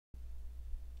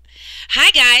Hi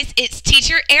guys, it's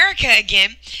Teacher Erica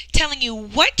again, telling you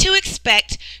what to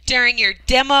expect during your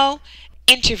demo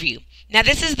interview. Now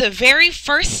this is the very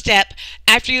first step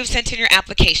after you've sent in your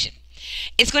application.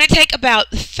 It's going to take about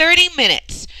 30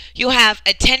 minutes. You'll have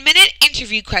a 10-minute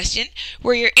interview question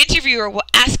where your interviewer will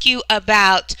ask you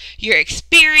about your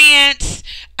experience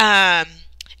and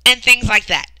things like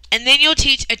that. And then you'll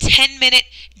teach a 10-minute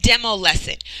demo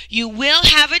lesson. You will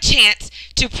have a chance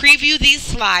to preview these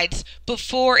slides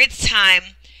before it's time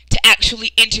to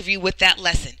actually interview with that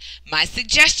lesson. My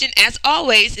suggestion, as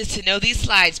always, is to know these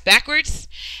slides backwards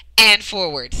and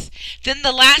forwards. Then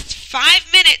the last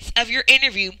 5 minutes of your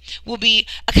interview will be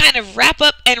a kind of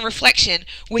wrap-up and reflection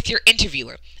with your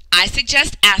interviewer. I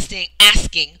suggest asking,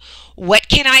 what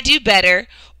can I do better?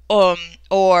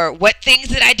 Or what things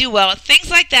did I do well, things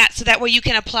like that, so that way you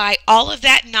can apply all of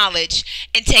that knowledge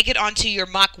and take it onto your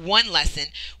Mock 1 lesson,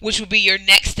 which will be your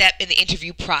next step in the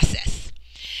interview process.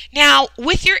 Now,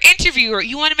 with your interviewer,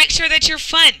 you want to make sure that you're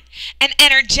fun and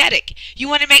energetic. You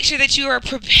want to make sure that you are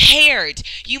prepared.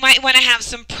 You might want to have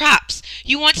some props.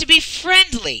 You want to be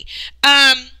friendly.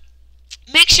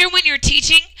 Make sure when you're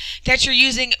teaching that you're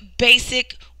using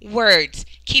basic words.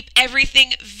 Keep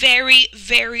everything very,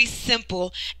 very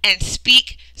simple and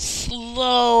speak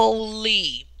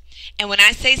slowly. And when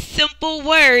I say simple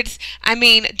words, I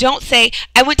mean, don't say,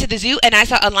 I went to the zoo and I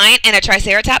saw a lion and a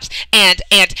triceratops and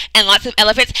lots of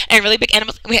elephants and really big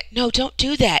animals. No, don't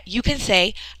do that. You can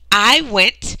say, I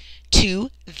went to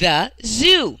the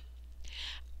zoo.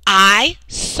 I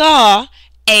saw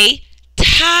a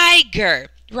tiger,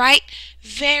 right?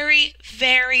 Very,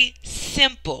 very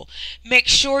simple. Make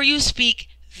sure you speak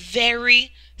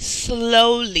very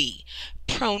slowly.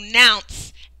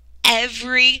 Pronounce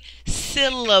every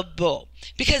syllable,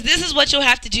 because this is what you'll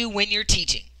have to do when you're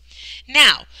teaching.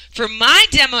 Now, for my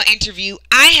demo interview,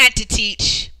 I had to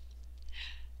teach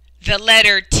the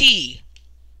letter T.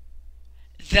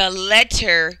 The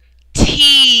letter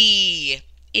T,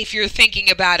 if you're thinking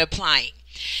about applying.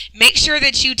 Make sure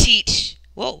that you teach,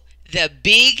 the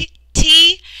big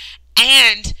T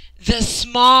and the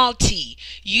small t.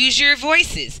 Use your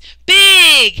voices,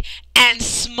 big and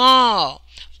small.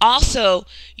 Also,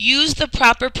 use the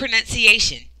proper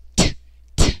pronunciation. T,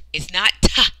 t. It's not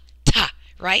ta, ta,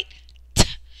 right? T.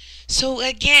 So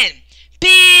again,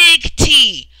 big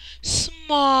T,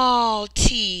 small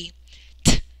t,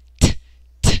 t, t,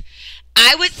 t.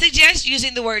 I would suggest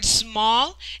using the word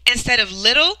small instead of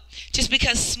little, just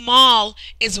because small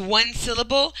is one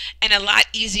syllable and a lot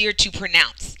easier to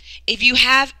pronounce. If you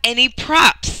have any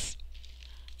props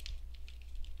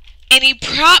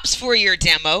for your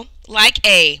demo, like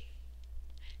a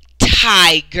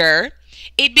tiger,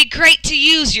 it'd be great to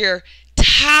use your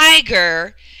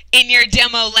tiger in your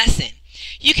demo lesson.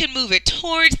 You can move it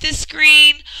towards the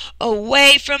screen,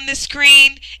 away from the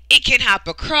screen. It can hop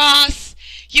across.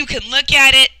 You can look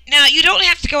at it. Now, you don't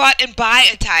have to go out and buy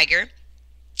a tiger.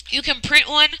 You can print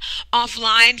one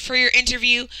offline for your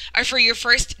interview or for your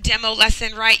first demo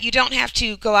lesson, right? You don't have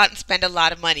to go out and spend a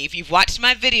lot of money. If you've watched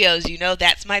my videos, you know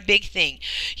that's my big thing.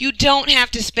 You don't have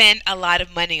to spend a lot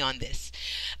of money on this.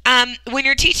 When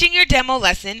you're teaching your demo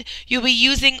lesson, you'll be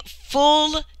using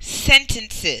full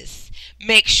sentences.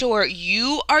 Make sure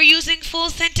you are using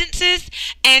full sentences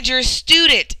and your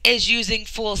student is using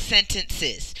full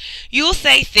sentences. You'll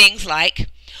say things like,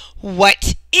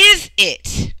 what is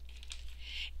it?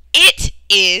 It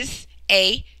is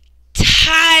a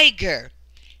tiger.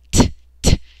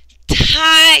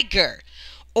 Tiger.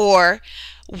 Or,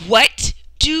 what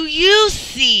do you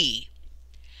see?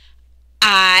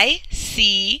 I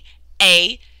see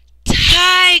a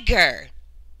tiger.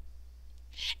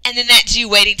 And then that's you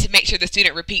waiting to make sure the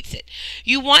student repeats it.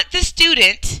 You want the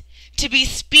student to be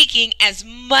speaking as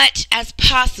much as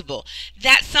possible.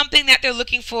 That's something that they're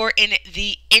looking for in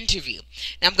the interview.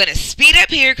 Now I'm going to speed up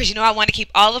here because you know I want to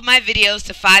keep all of my videos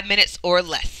to 5 minutes or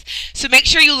less. So make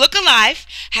sure you look alive,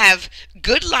 have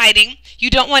good lighting.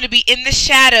 You don't want to be in the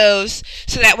shadows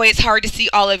so that way it's hard to see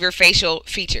all of your facial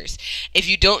features. If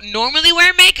you don't normally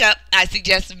wear makeup, I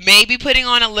suggest maybe putting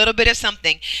on a little bit of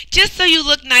something just so you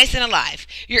look nice and alive.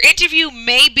 Your interview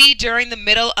may be during the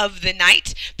middle of the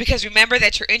night because remember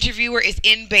that your interviewer is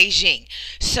in Beijing.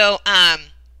 So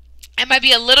it might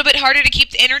be a little bit harder to keep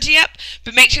the energy up,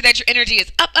 but make sure that your energy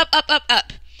is up, up, up, up,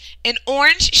 up. An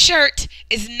orange shirt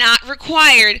is not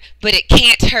required, but it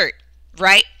can't hurt,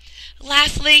 right?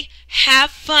 Lastly, have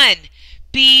fun.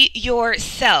 Be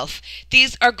yourself.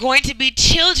 These are going to be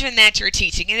children that you're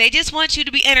teaching, and they just want you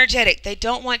to be energetic. They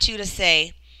don't want you to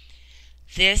say,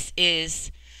 this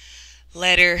is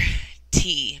letter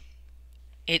T.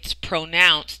 It's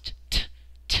pronounced T,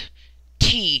 T, T.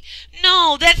 T.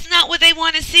 No, that's not what they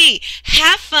want to see.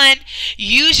 Have fun,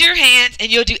 use your hands, and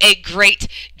you'll do a great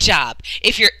job.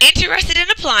 If you're interested in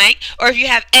applying, or if you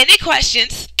have any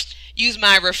questions, use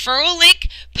my referral link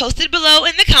posted below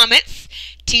in the comments.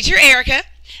 Teacher Erica,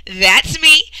 that's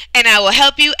me, and I will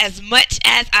help you as much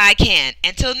as I can.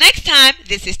 Until next time,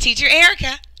 this is Teacher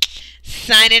Erica,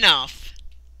 signing off.